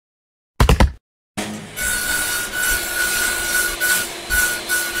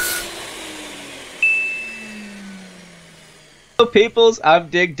Peoples, I'm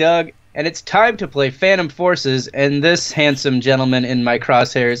Dig Dug, and it's time to play Phantom Forces, and this handsome gentleman in my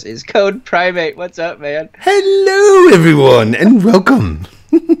crosshairs is Code Primate. What's up, man? Hello, everyone, and welcome.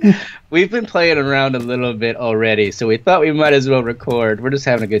 We've been playing around a little bit already, so we thought we might as well record. We're just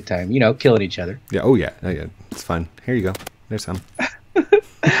having a good time, you know, killing each other. Yeah, oh yeah, it's fun. Here you go. There's some.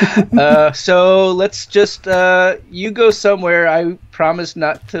 So let's just, you go somewhere. I promise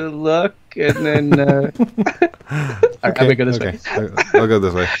not to look, and then, Okay, I'm gonna go this way. I'll go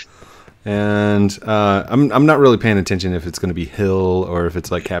this way. And I'm not really paying attention if it's going to be hill or if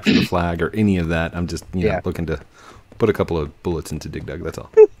it's like capture the flag or any of that. I'm just you know looking to put a couple of bullets into Dig Dug. That's all.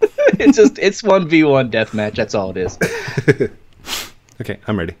 It's 1v1 deathmatch. That's all it is. Okay,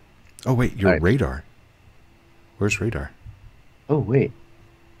 I'm ready. Oh wait, your radar. Where's radar? Oh wait.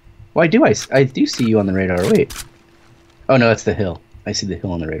 Why do I do see you on the radar? Wait. Oh no, it's the hill. I see the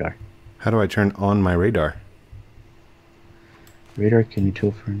hill on the radar. How do I turn on my radar? Radar, can you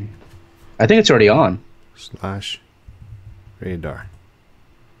tell for me? I think it's already on. / radar.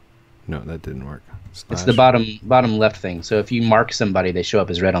 No, that didn't work. It's the bottom left thing. So if you mark somebody, they show up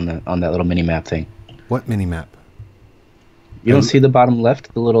as red on that little mini map thing. What mini map? You don't see the bottom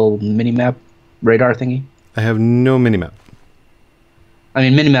left, the little mini map radar thingy? I have no mini map. I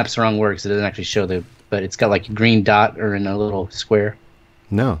mean, mini map's the wrong word because it doesn't actually show but it's got like a green dot or in a little square.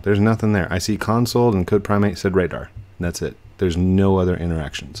 No, there's nothing there. I see console and Code Primate said radar. And that's it. There's no other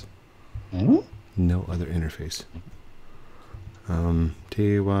interactions. Hmm? No other interface.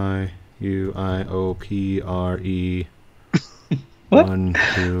 TYUIOPRE. What? 1,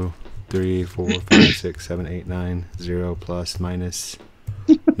 2, 3, 4, 5, 6, 7, 8, 9, 0, plus, minus.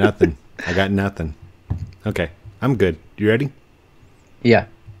 Nothing. I got nothing. Okay, I'm good. You ready? Yeah.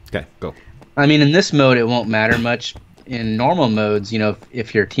 Okay, go. I mean, in this mode, it won't matter much. In normal modes, you know,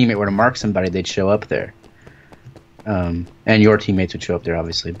 if your teammate were to mark somebody, they'd show up there. And your teammates would show up there,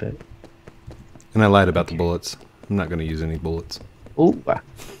 obviously, but... And I lied about the bullets. I'm not going to use any bullets. Oh.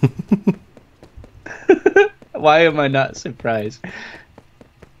 Why am I not surprised?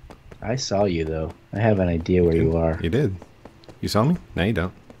 I saw you, though. I have an idea where you are. You did. You saw me? No, you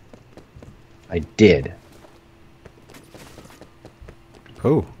don't. I did.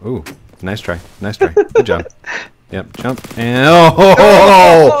 Oh. Nice try. Nice try. Good job. Yep, jump. And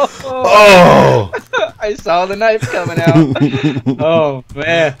oh! I saw the knife coming out. Oh,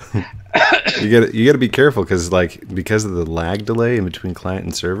 man. You got to be careful because of the lag delay in between client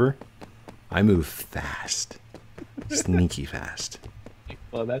and server, I move fast. Sneaky fast.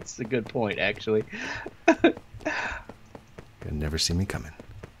 Well, that's a good point, actually. You'll never see me coming.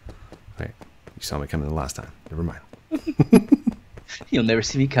 Wait, you saw me coming the last time. Never mind. You'll never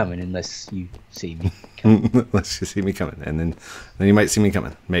see me coming unless you see me coming. Unless you see me coming. And then you might see me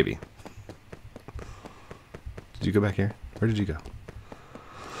coming. Maybe. Did you go back here? Where did you go?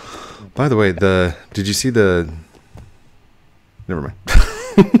 By the way, did you see the... Never mind.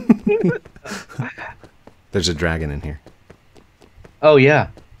 There's a dragon in here. Oh, yeah.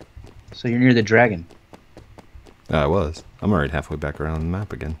 So you're near the dragon. I was. I'm already halfway back around the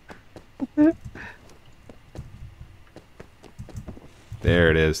map again.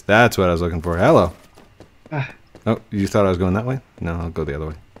 There it is. That's what I was looking for. Hello. Oh, you thought I was going that way? No, I'll go the other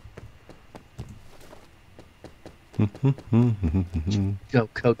way. Go,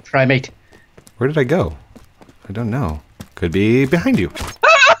 Code Primate. Where did I go? I don't know. Could be behind you.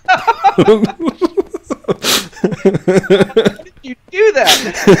 How did you do that?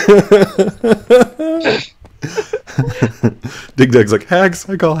 Dig Dug's like, hacks.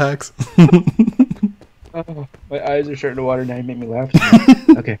 I call hacks. Oh, my eyes are starting to water now. You make me laugh.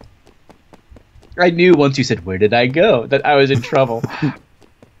 Okay. I knew once you said, "Where did I go?" that I was in trouble.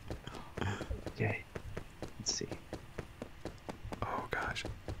 Okay. Let's see. Oh, gosh.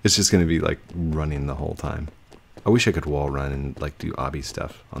 It's just going to be, like, running the whole time. I wish I could wall run and, like, do obby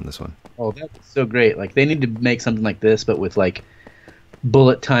stuff on this one. Oh, that's so great. Like, they need to make something like this, but with, like,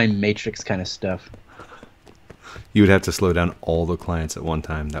 bullet time matrix kind of stuff. You would have to slow down all the clients at one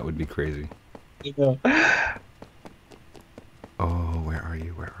time. That would be crazy. You know. Oh, where are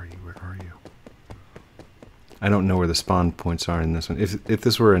you? Where are you? Where are you? I don't know where the spawn points are in this one. If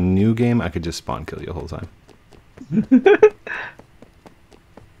this were a new game, I could just spawn kill you the whole time.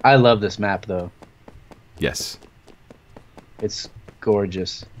 I love this map, though. Yes. It's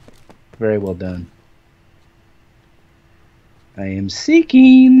gorgeous. Very well done. I am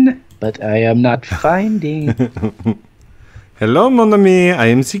seeking, but I am not finding. Hello, mon ami. I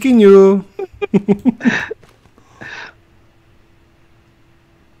am seeking you.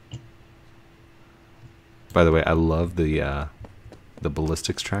 By the way, I love the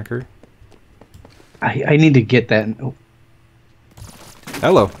ballistics tracker. I need to get that. Oh.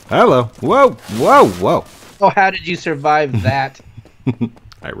 Hello. Hello. Whoa. Whoa. Whoa. Oh, how did you survive that?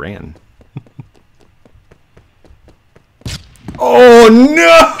 I ran. Oh no!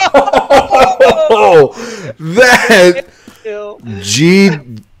 That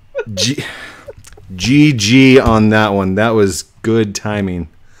GG on that one. That was good timing.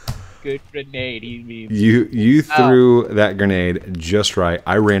 Good grenade. He means. You threw that grenade just right.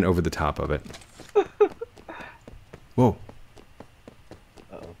 I ran over the top of it. Whoa.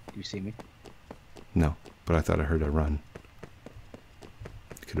 Uh-oh. Do you see me? No, but I thought I heard a run.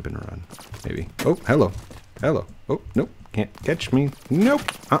 It could have been a run. Maybe. Oh, hello. Hello. Oh, nope. Can't catch me. Nope.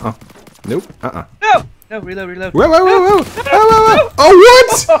 Uh-uh. Nope. Uh-uh. No! No, reload. Whoa, whoa, whoa, whoa. Whoa.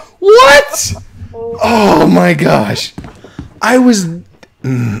 Oh, what? What? Oh, my gosh. I was...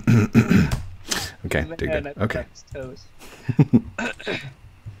 Okay, dig that. Okay.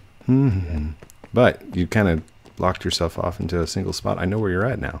 But you kind of locked yourself off into a single spot. I know where you're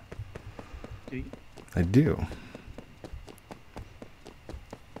at now. Do you? I do.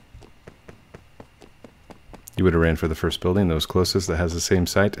 You would have ran for the first building that was closest that has the same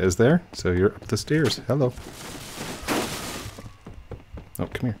site as there. So you're up the stairs. Hello. Oh,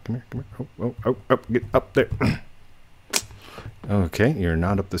 come here. Come here. Come here. Oh, get up there. Okay, you're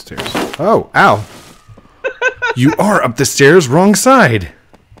not up the stairs. Oh, ow. You are up the stairs. Wrong side.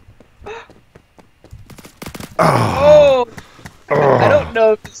 Oh. I don't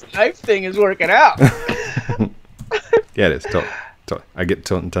know if this knife thing is working out. Yeah, it is. Totally. I get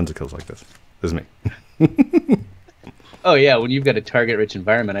tons of kills like this. This is me. Oh yeah, when you've got a target-rich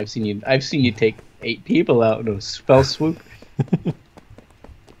environment, I've seen you take 8 people out in a spell swoop.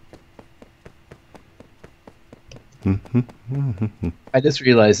 I just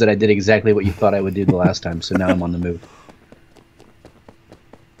realized that I did exactly what you thought I would do the last time, so now I'm on the move.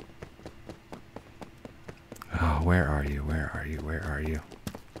 Oh, where are you? Where are you? Where are you?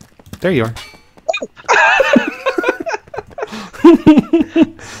 There you are.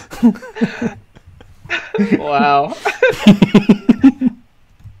 Wow.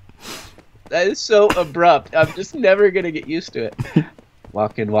 That is so abrupt. I'm just never gonna get used to it.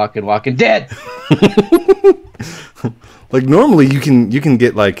 Walking, dead. Like normally you can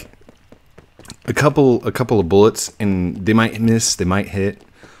get like a couple of bullets and they might miss, they might hit.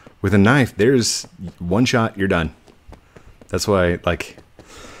 With a knife, there's one shot, you're done. That's why, like,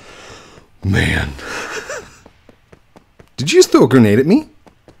 man. Did you just throw a grenade at me?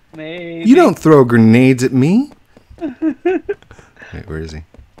 Maybe. You don't throw grenades at me. Wait, where is he?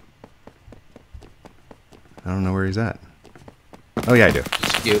 I don't know where he's at. Oh yeah, I do.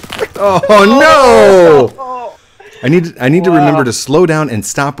 Oh no! I need to remember to slow down and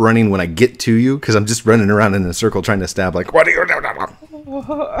stop running when I get to you, because I'm just running around in a circle trying to stab. Like, what are you doing?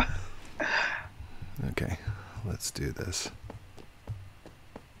 Okay, let's do this.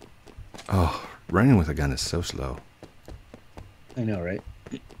 Oh, running with a gun is so slow. I know, right?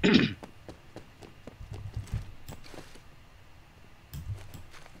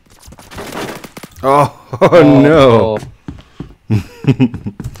 Oh no!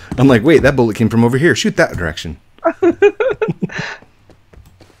 I'm like, wait, that bullet came from over here. Shoot that direction. Oh,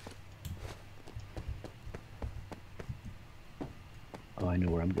 I know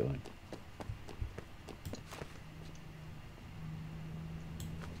where I'm going.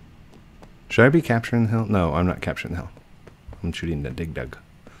 Should I be capturing the hill? No, I'm not capturing the hill. I'm shooting the dig dug.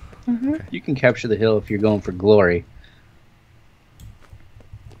 Okay. You can capture the hill if you're going for glory.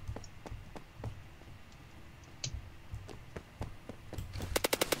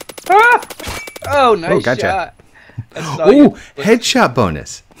 Ah! Oh, nice gotcha. shot. Oh, headshot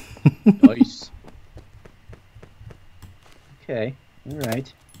bonus. Nice. Okay, all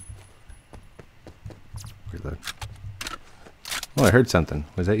right. Reload. Oh, I heard something.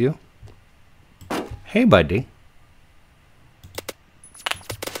 Was that you? Hey, buddy.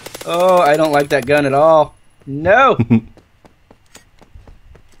 Oh, I don't like that gun at all. No!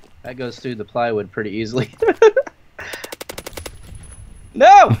 That goes through the plywood pretty easily.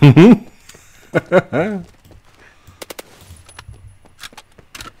 No!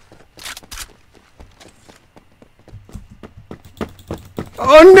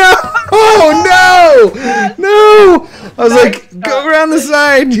 Oh no! Oh no! No! I was like, go around the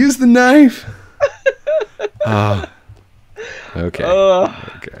side, use the knife. Okay.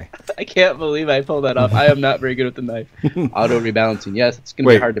 Okay. I can't believe I pulled that off. I am not very good with the knife. Auto rebalancing. Yes, it's going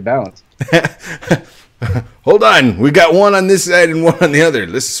to be hard to balance. Hold on. We got one on this side and one on the other.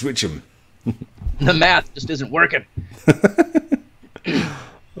 Let's switch them. The math just isn't working.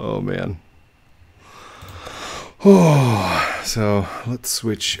 Oh, man. Oh, so let's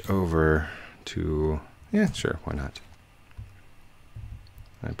switch over to... Yeah, sure. Why not?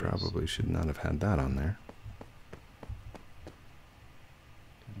 I probably should not have had that on there.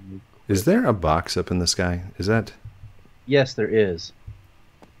 Is there a box up in the sky? Is that? Yes, there is.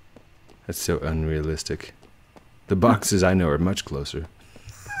 That's so unrealistic. The boxes I know are much closer.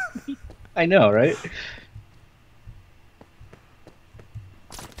 I know, right?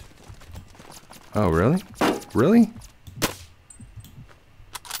 Oh, really? Really?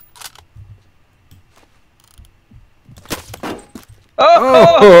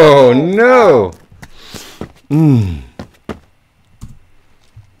 Oh, no! Mm.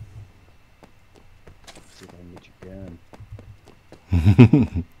 See if I can get you gun.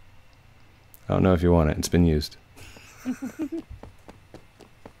 I don't know if you want it. It's been used.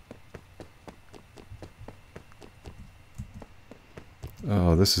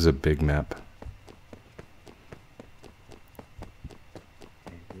 Oh, this is a big map.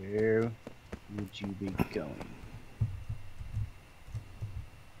 Where would you be going?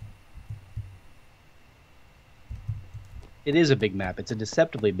 It is a big map. It's a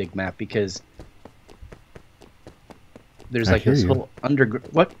deceptively big map because there's like this whole underground.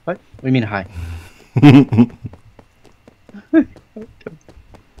 What? What do you mean hi?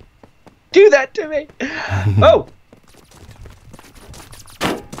 Do that to me! Oh!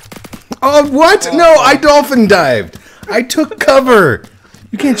 Oh, what? No, I dolphin dived. I took cover.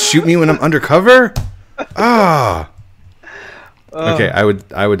 You can't shoot me when I'm undercover. Ah. Okay, I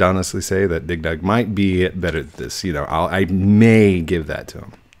would honestly say that DigDug might be better at this. You know, I may give that to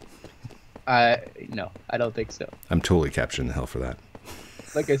him. No, I don't think so. I'm totally capturing the hell for that.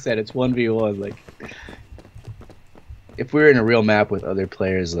 Like I said, it's 1v1. Like, if we were in a real map with other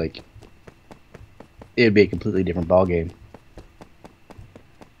players, like, it'd be a completely different ball game.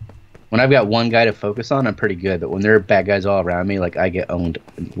 When I've got one guy to focus on, I'm pretty good. But when there are bad guys all around me, like, I get owned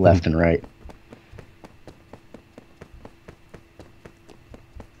left and right.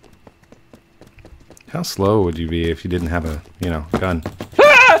 How slow would you be if you didn't have a, gun?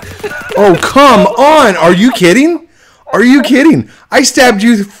 Oh, come on! Are you kidding? Are you kidding? I stabbed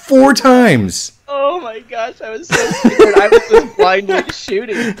you 4 times. Oh my gosh, I was so scared. I was just blindly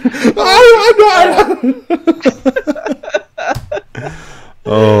shooting.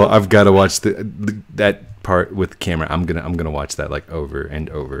 Oh, I've got to watch that part with the camera. I'm gonna watch that like over and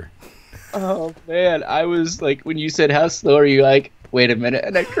over. Oh man, I was like, when you said how slow are you, like, wait a minute,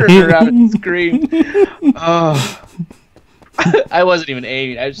 and I turned around and screamed. Oh, I wasn't even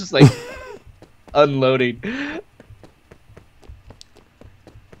aiming. I was just like unloading.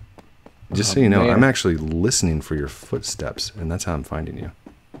 Just so you know, man. I'm actually listening for your footsteps, and that's how I'm finding you.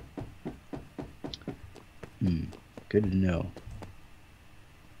 Good to know.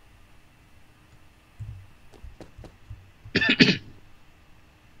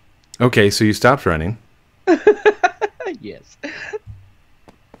 Okay, so you stopped running. Yes.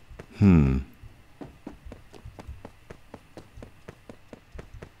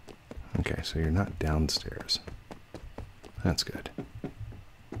 Okay, so you're not downstairs. That's good.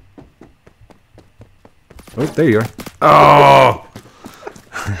 Oh, there you are. Oh!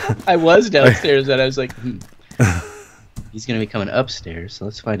 I was downstairs, and I was like, he's going to be coming upstairs, so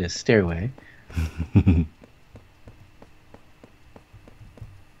let's find a stairway.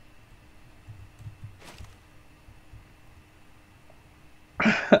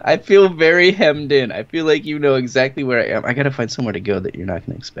 I feel very hemmed in. I feel like you know exactly where I am. I got to find somewhere to go that you're not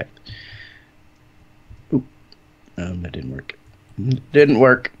going to expect. Ooh. That didn't work. Didn't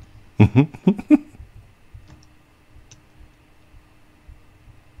work.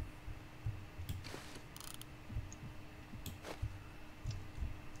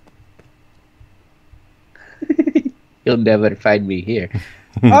 You'll never find me here.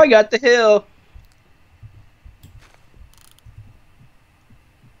 Oh, I got the hill.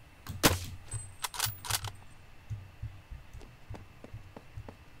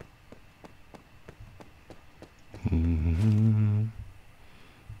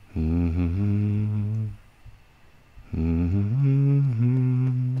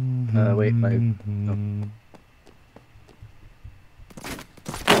 Wait,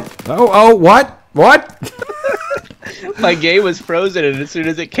 Oh, what? What? My game was frozen, and as soon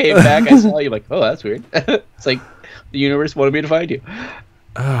as it came back, I saw you. Like, oh, that's weird. It's like the universe wanted me to find you.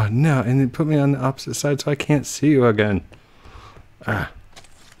 Oh, no, and it put me on the opposite side, so I can't see you again. Ah.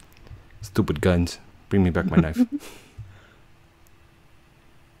 Stupid guns. Bring me back my knife.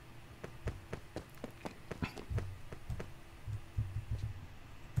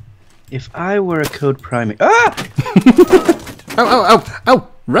 If I were a code primate... Ah! Ow, ow, ow, ow!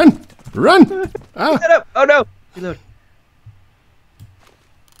 Run! Run! Ah. Get up! Oh, no! Reload.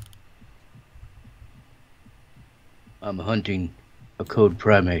 I'm hunting A code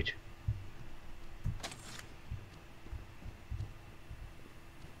primate.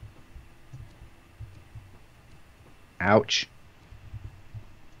 Ouch.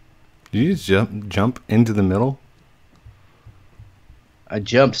 Did you just jump into the middle? I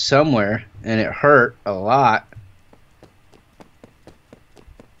jumped somewhere and it hurt a lot.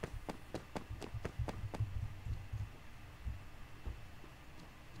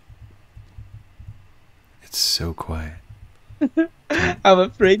 It's so quiet. I'm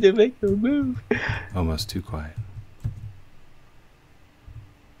afraid to make a move. Almost too quiet.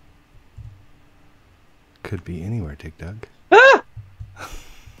 Could be anywhere, DigDug. Ah!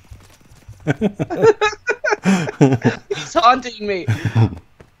 He's haunting me.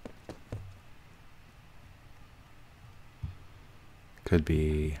 Could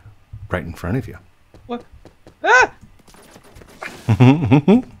be right in front of you. What? Ah!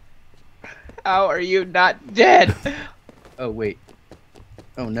 How are you not dead? Oh, wait.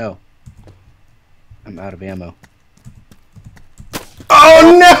 Oh, no. I'm out of ammo.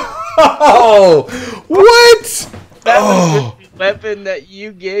 Oh, no! What? That was the weapon that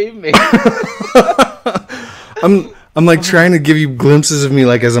you gave me. I'm like trying to give you glimpses of me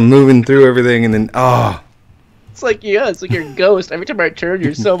like as I'm moving through everything and then It's like it's like your ghost. Every time I turn,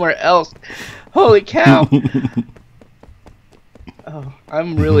 you're somewhere else. Holy cow. Oh,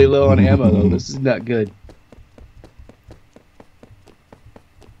 I'm really low on ammo though. This is not good.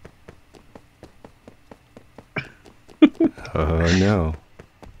 Oh no.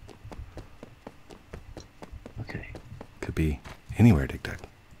 Okay. Could be anywhere, DigDug.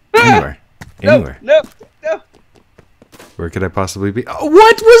 Anywhere. Anywhere. No. Where could I possibly be? Oh,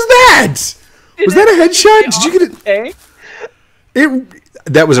 what was that? Was that a headshot? Did you get it?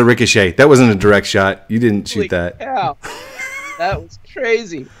 That was a ricochet. That wasn't a direct shot. You didn't shoot that. Cow. That was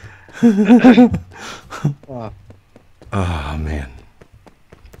crazy. Oh. Oh man.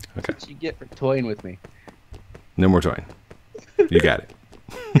 Okay. What did you get for toying with me? No more toying. You got it.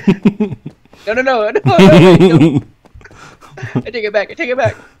 No. I take it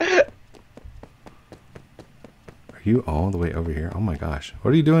back. Are you all the way over here? Oh my gosh.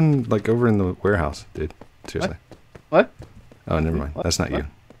 What are you doing like over in the warehouse, dude? Seriously. What? Oh, never mind. What? That's not What? you.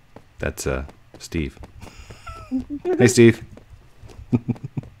 That's Steve. Hey, Steve.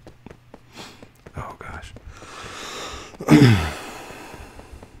 Oh gosh.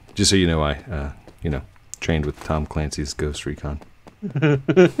 Just so you know, I trained with Tom Clancy's Ghost Recon.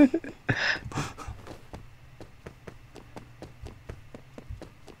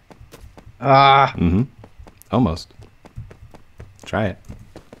 Mm-hmm. Almost. Try it.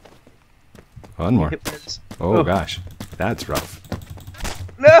 One more. Oh gosh. That's rough.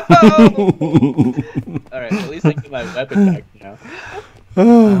 No! Alright, at least I get my weapon back now.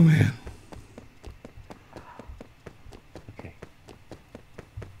 Oh man. Okay.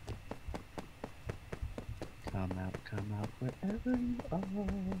 Come out wherever you are.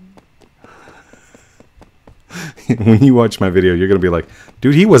 When you watch my video, you're gonna be like,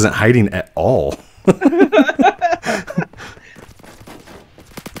 dude, he wasn't hiding at all.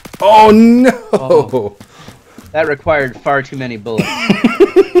 Oh no! Oh, that required far too many bullets.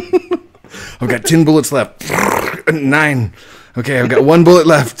 I've got 10 bullets left. 9. Okay, I've got 1 bullet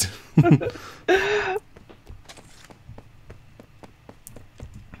left.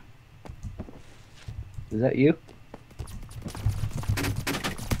 Is that you?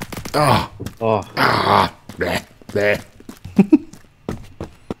 Oh. Oh. Bleh, bleh.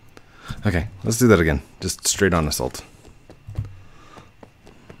 Okay, let's do that again. Just straight on assault.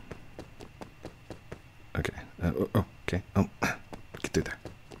 Okay. Okay. Oh, get through there.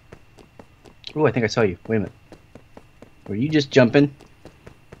 Oh, I think I saw you. Wait a minute. Were you just jumping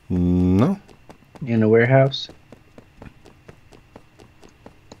No. in a warehouse?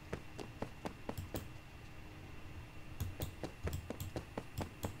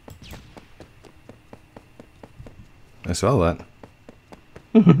 I saw that.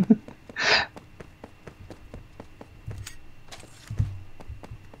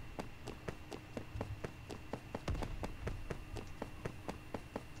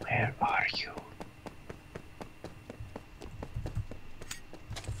 Where are you?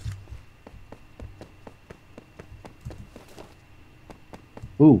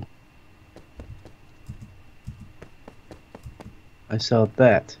 Ooh. I saw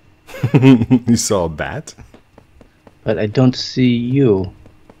that, You saw a bat? but I don't see you.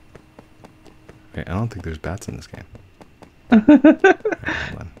 Okay, I don't think there's bats in this game. Okay,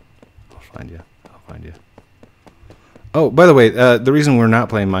 hold on. I'll find you. Oh, by the way, the reason we're not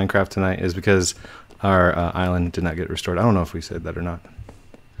playing Minecraft tonight is because our island did not get restored. I don't know if we said that or not.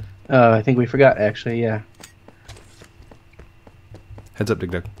 I think we forgot, actually, yeah. Heads up,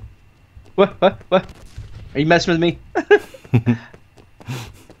 Dig Dug. What? Are you messing with me?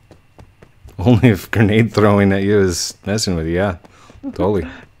 Only if grenade throwing at you is messing with you, yeah. Totally.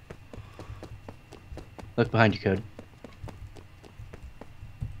 Look behind you, Code.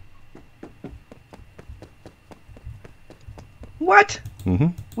 What? Mm-hmm.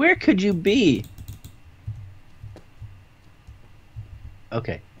 Where could you be?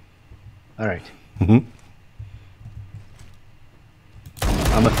 Okay. All right. Mm-hmm.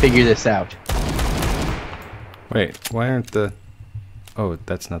 I'm gonna figure this out. Wait, why aren't the... Oh,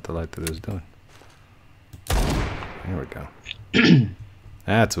 that's not the light that it was doing. There we go.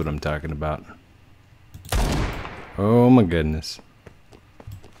 That's what I'm talking about. Oh my goodness.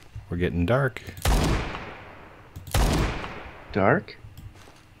 We're getting dark. Dark?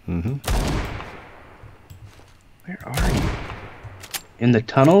 Mm-hmm. Where are you? In the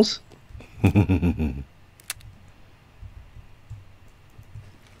tunnels?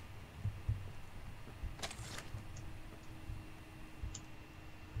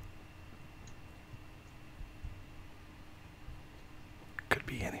 Could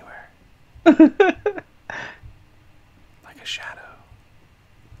be anywhere. Like a shadow.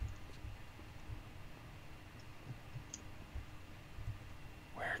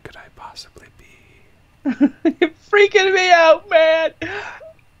 Where could I possibly be? You're freaking me out, man!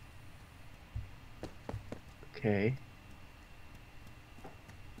 Okay.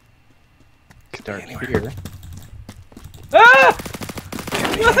 Start here. Ah!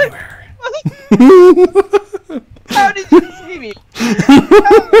 Could be What? anywhere. How did you see me?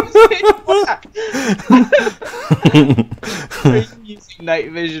 Are you using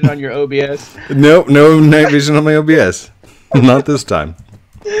night vision on your OBS? Nope, no night vision on my OBS. Not this time.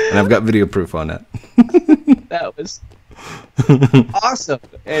 And I've got video proof on that. That was awesome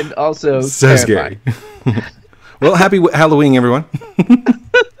and also So terrifying. scary. Well, happy Halloween, everyone.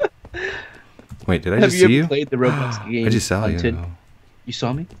 Wait, did I just see you? Have you ever played the Roblox game? I just saw Hunted? you. You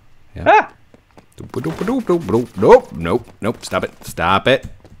saw me? Yeah. Ah! Nope. Stop it.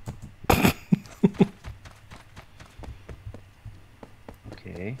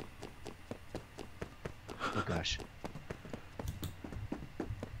 Okay. Oh gosh.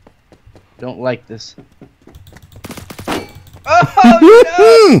 Don't like this.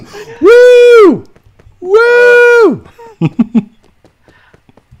 Oh Woo! Woo!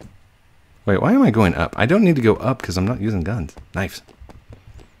 Wait, why am I going up? I don't need to go up because I'm not using guns. Knives.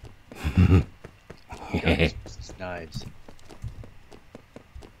 no! Knives.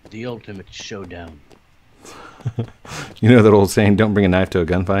 The ultimate showdown. You know that old saying, don't bring a knife to a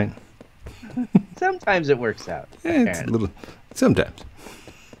gunfight? Sometimes it works out. It's a little... Sometimes.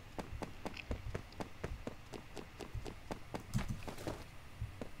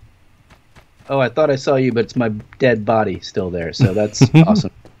 Oh, I thought I saw you, but it's my dead body still there, so that's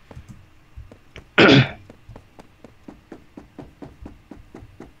awesome.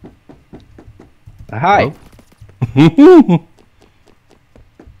 Hi. Oh.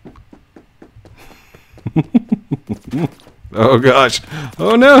 Oh gosh.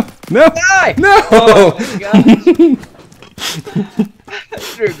 Oh no. No. Die! No. Oh my gosh.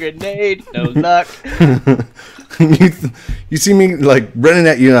 Threw a grenade. No luck. You see me like running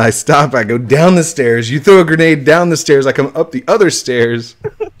at you and I stop. I go down the stairs. You throw a grenade down the stairs. I come up the other stairs.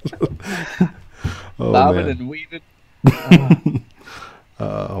 Oh, Bobbing man. and weaving.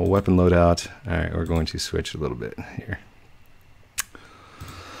 Weapon loadout. All right, we're going to switch a little bit here.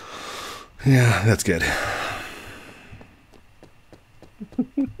 Yeah, that's good.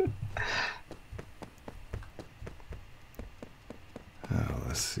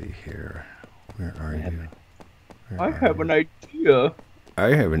 Let's see here. Where are you? I have an idea.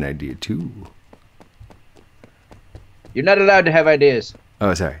 I have an idea too. You're not allowed to have ideas.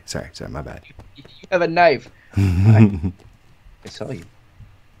 Oh, sorry, my bad. You have a knife. I saw you.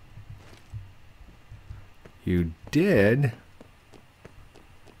 You did?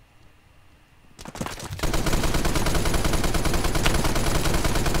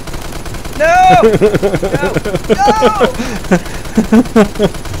 No! No!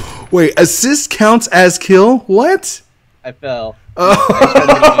 Wait, assist counts as kill? What? I fell.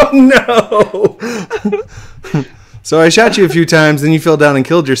 Oh, no! So I shot you a few times, then you fell down and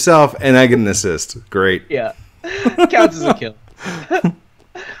killed yourself, and I get an assist. Great. Yeah. Counts as a kill.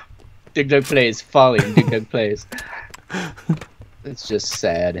 DigDugPlays. Following DigDugPlays. It's just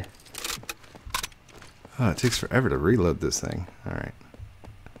sad. Oh, it takes forever to reload this thing. All right.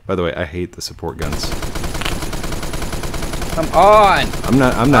 By the way, I hate the support guns. Come on! I'm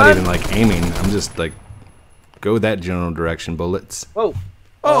not even like aiming. I'm just like go that general direction, bullets. Whoa!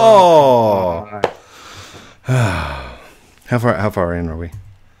 Oh! How far in are we?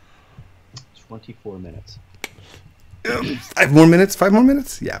 24 minutes. 5 more minutes? 5 more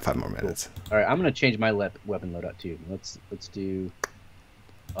minutes? Yeah, 5 more minutes. All right, I'm gonna change my weapon loadout too. Let's do.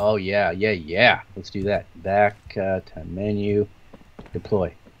 Oh yeah. Let's do that. Back to menu,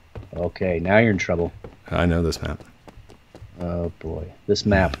 deploy. Okay, now you're in trouble. I know this map. Oh boy, this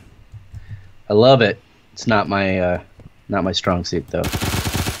map. I love it. It's not my strong suit though.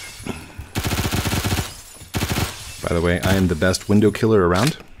 By the way, I am the best window killer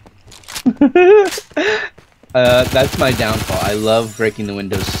around. That's my downfall. I love breaking the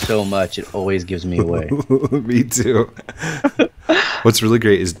windows so much; it always gives me away. Me too. What's really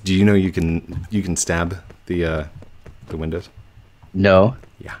great is, do you know you can stab the windows? No.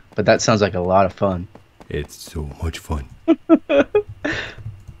 Yeah. But that sounds like a lot of fun. It's so much fun.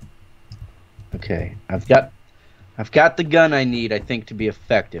 Okay, I've got the gun I need, I think, to be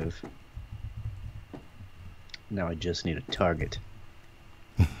effective. Now I just need a target.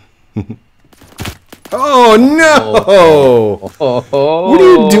 Oh no! Oh. What are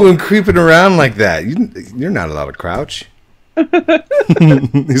you doing, creeping around like that? You're not allowed to crouch.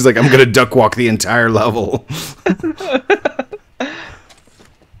 He's like, I'm gonna duck walk the entire level.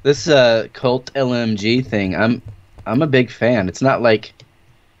 This Colt LMG thing, I'm a big fan. It's not like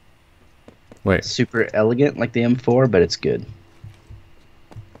super elegant like the M4, but it's good.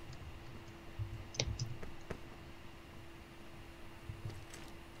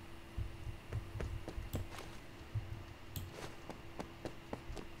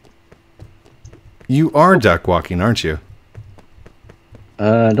 You are duck walking, aren't you?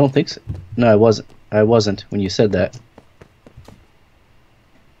 I don't think so. No, I wasn't. I wasn't when you said that.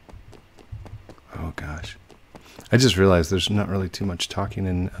 Oh gosh, I just realized there's not really too much talking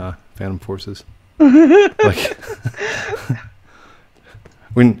in Phantom Forces. Like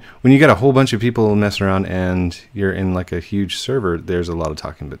when you got a whole bunch of people messing around and you're in like a huge server, there's a lot of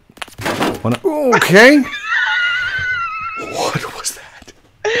talking. But okay, what was that?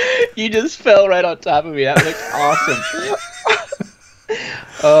 You just fell right on top of me. That looks awesome.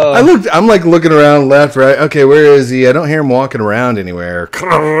 I'm like looking around left, right. Okay, where is he? I don't hear him walking around anywhere.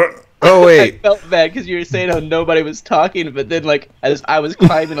 Oh wait. I felt bad because you were saying how nobody was talking, but then like as I was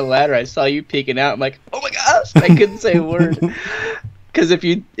climbing a ladder, I saw you peeking out. I'm like, oh my gosh! I couldn't say a word. Because if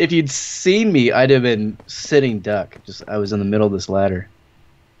you'd seen me, I'd have been sitting duck. I was in the middle of this ladder.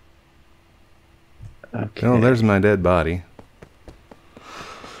 Okay. Oh, there's my dead body.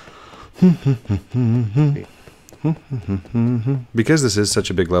 Because this is such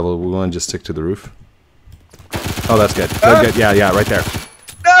a big level, we want to just stick to the roof. Oh, that's good. Good. Yeah, right there.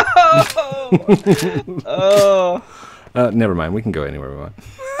 No! Oh. Never mind. We can go anywhere we want.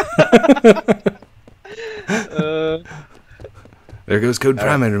 There goes Code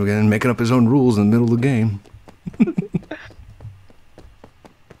Prime again, making up his own rules in the middle of the game.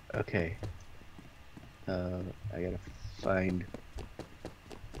 Okay. I gotta find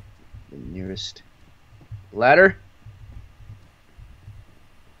the nearest ladder.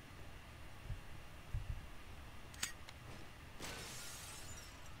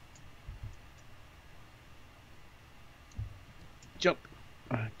 Jump.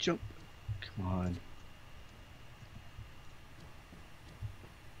 Jump. Come on.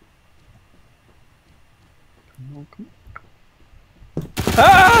 Come on.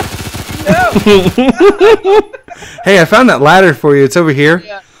 Ah! No! Hey, I found that ladder for you. It's over here.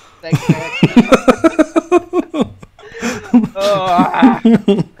 Yeah. Thanks, man. Oh,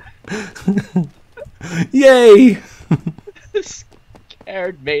 Yay!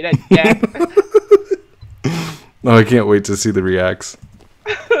 Scared me to death. Oh, I can't wait to see the reacts.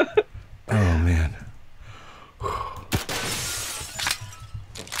 Oh, man.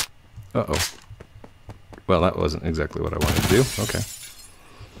 Uh-oh. Well, that wasn't exactly what I wanted to do. Okay.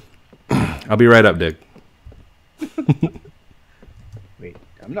 I'll be right up, Dig. Wait,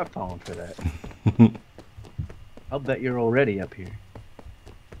 I'm not falling for that. I'll bet you're already up here.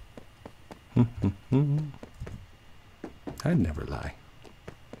 I'd never lie.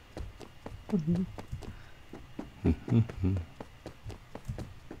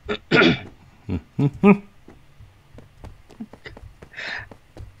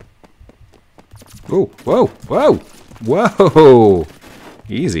 Oh, whoa, whoa, whoa!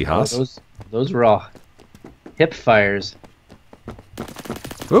 Easy, Haas. Those were all hip fires.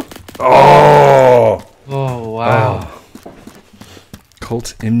 Oop. Oh! Oh wow! Oh.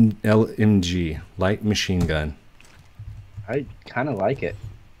 Colt LMG, light machine gun. I kind of like it.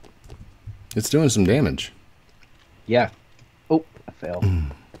 It's doing some damage. Yeah. Oh, I fell.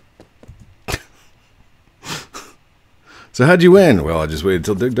 So how'd you win? Well, I just waited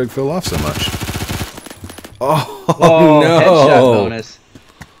till Dig Dug fell off so much. Oh, no. Headshot bonus.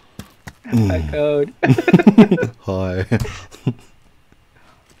 That code. Hi.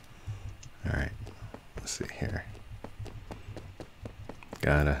 All right. Let's see here.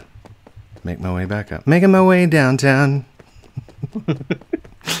 Gotta make my way back up. Making my way downtown.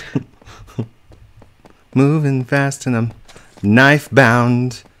 Moving fast and I'm knife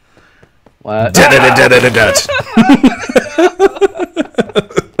bound. What?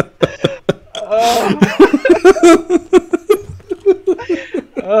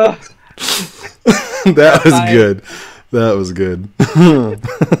 That was good. That was good.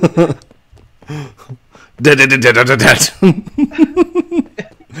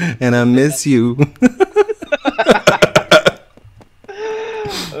 And I miss you.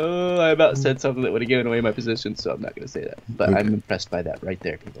 Oh, I about said something that would have given away my position, so I'm not going to say that. But okay. I'm impressed by that right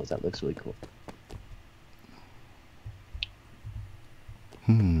there, people. That looks really cool.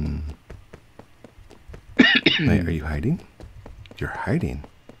 Wait, are you hiding? You're hiding.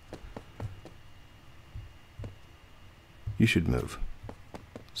 You should move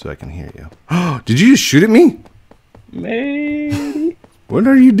so I can hear you. Oh, did you just shoot at me? Maybe. What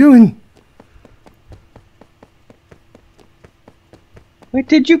are you doing? Where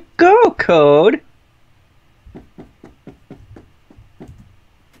did you go, Code?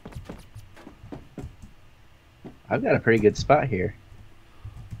 I've got a pretty good spot here.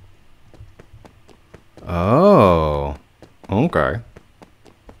 Oh. Okay.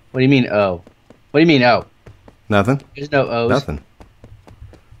 What do you mean, oh? What do you mean, oh? Nothing. There's no O's. Nothing.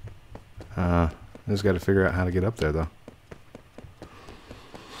 I just got to figure out how to get up there, though.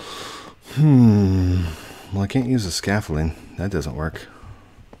 Well, I can't use the scaffolding. That doesn't work.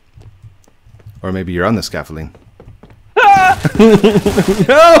 Or maybe you're on the scaffolding.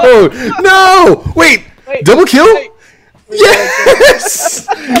 No! No! Wait! Double kill? Wait. Yes!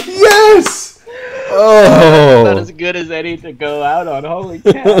 Yes! Oh! Not as good as any to go out on. Holy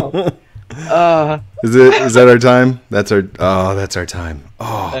cow! Is that our time? That's our time.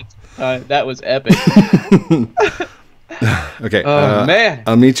 Oh, that was epic. Okay. Oh man!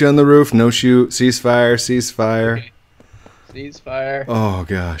 I'll meet you on the roof. No shoot. Ceasefire. Ceasefire. Okay. Ceasefire. Oh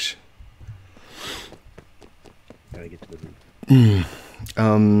gosh. Gotta get to the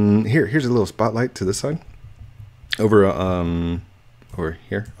roof. Here's a little spotlight to this side. Over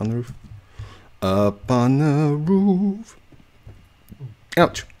here on the roof. Up on the roof.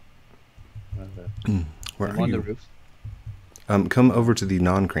 Ouch. Where are on you? The roof. Come over to the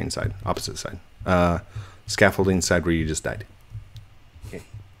non-crane side, opposite side. Scaffolding side where you just died. Okay.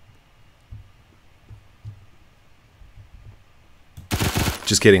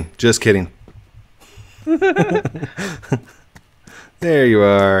 Just kidding. Just kidding. There you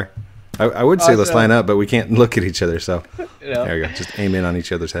are. I would say let's line up, but we can't look at each other, so there we go. Just aim in on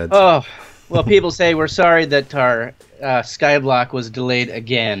each other's heads. Oh, well, people say we're sorry that our skyblock was delayed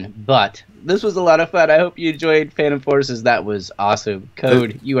again, but this was a lot of fun. I hope you enjoyed Phantom Forces. That was awesome.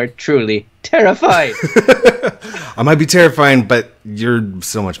 Code, you are truly terrified. I might be terrifying, but you're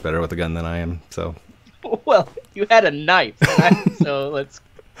so much better with a gun than I am. So, well, you had a knife, so let's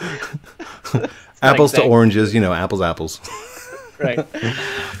apples to oranges. You know, apples. Right.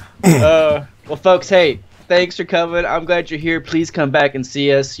 Well, folks, hey, thanks for coming. I'm glad you're here. Please come back and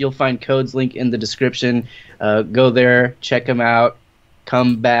see us. You'll find Code's link in the description. Go there, check them out.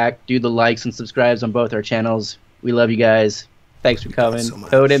 Come back, do the likes and subscribes on both our channels. We love you guys. Thanks for coming. So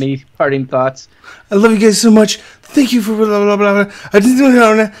Code, any parting thoughts? I love you guys so much. Thank you for blah, blah, blah, blah.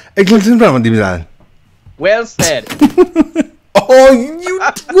 Well said. Oh, you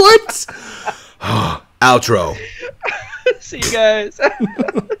what? Outro. See you guys.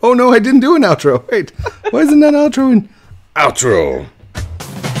 Oh no, I didn't do an outro. Wait, why isn't that outro in? Outro.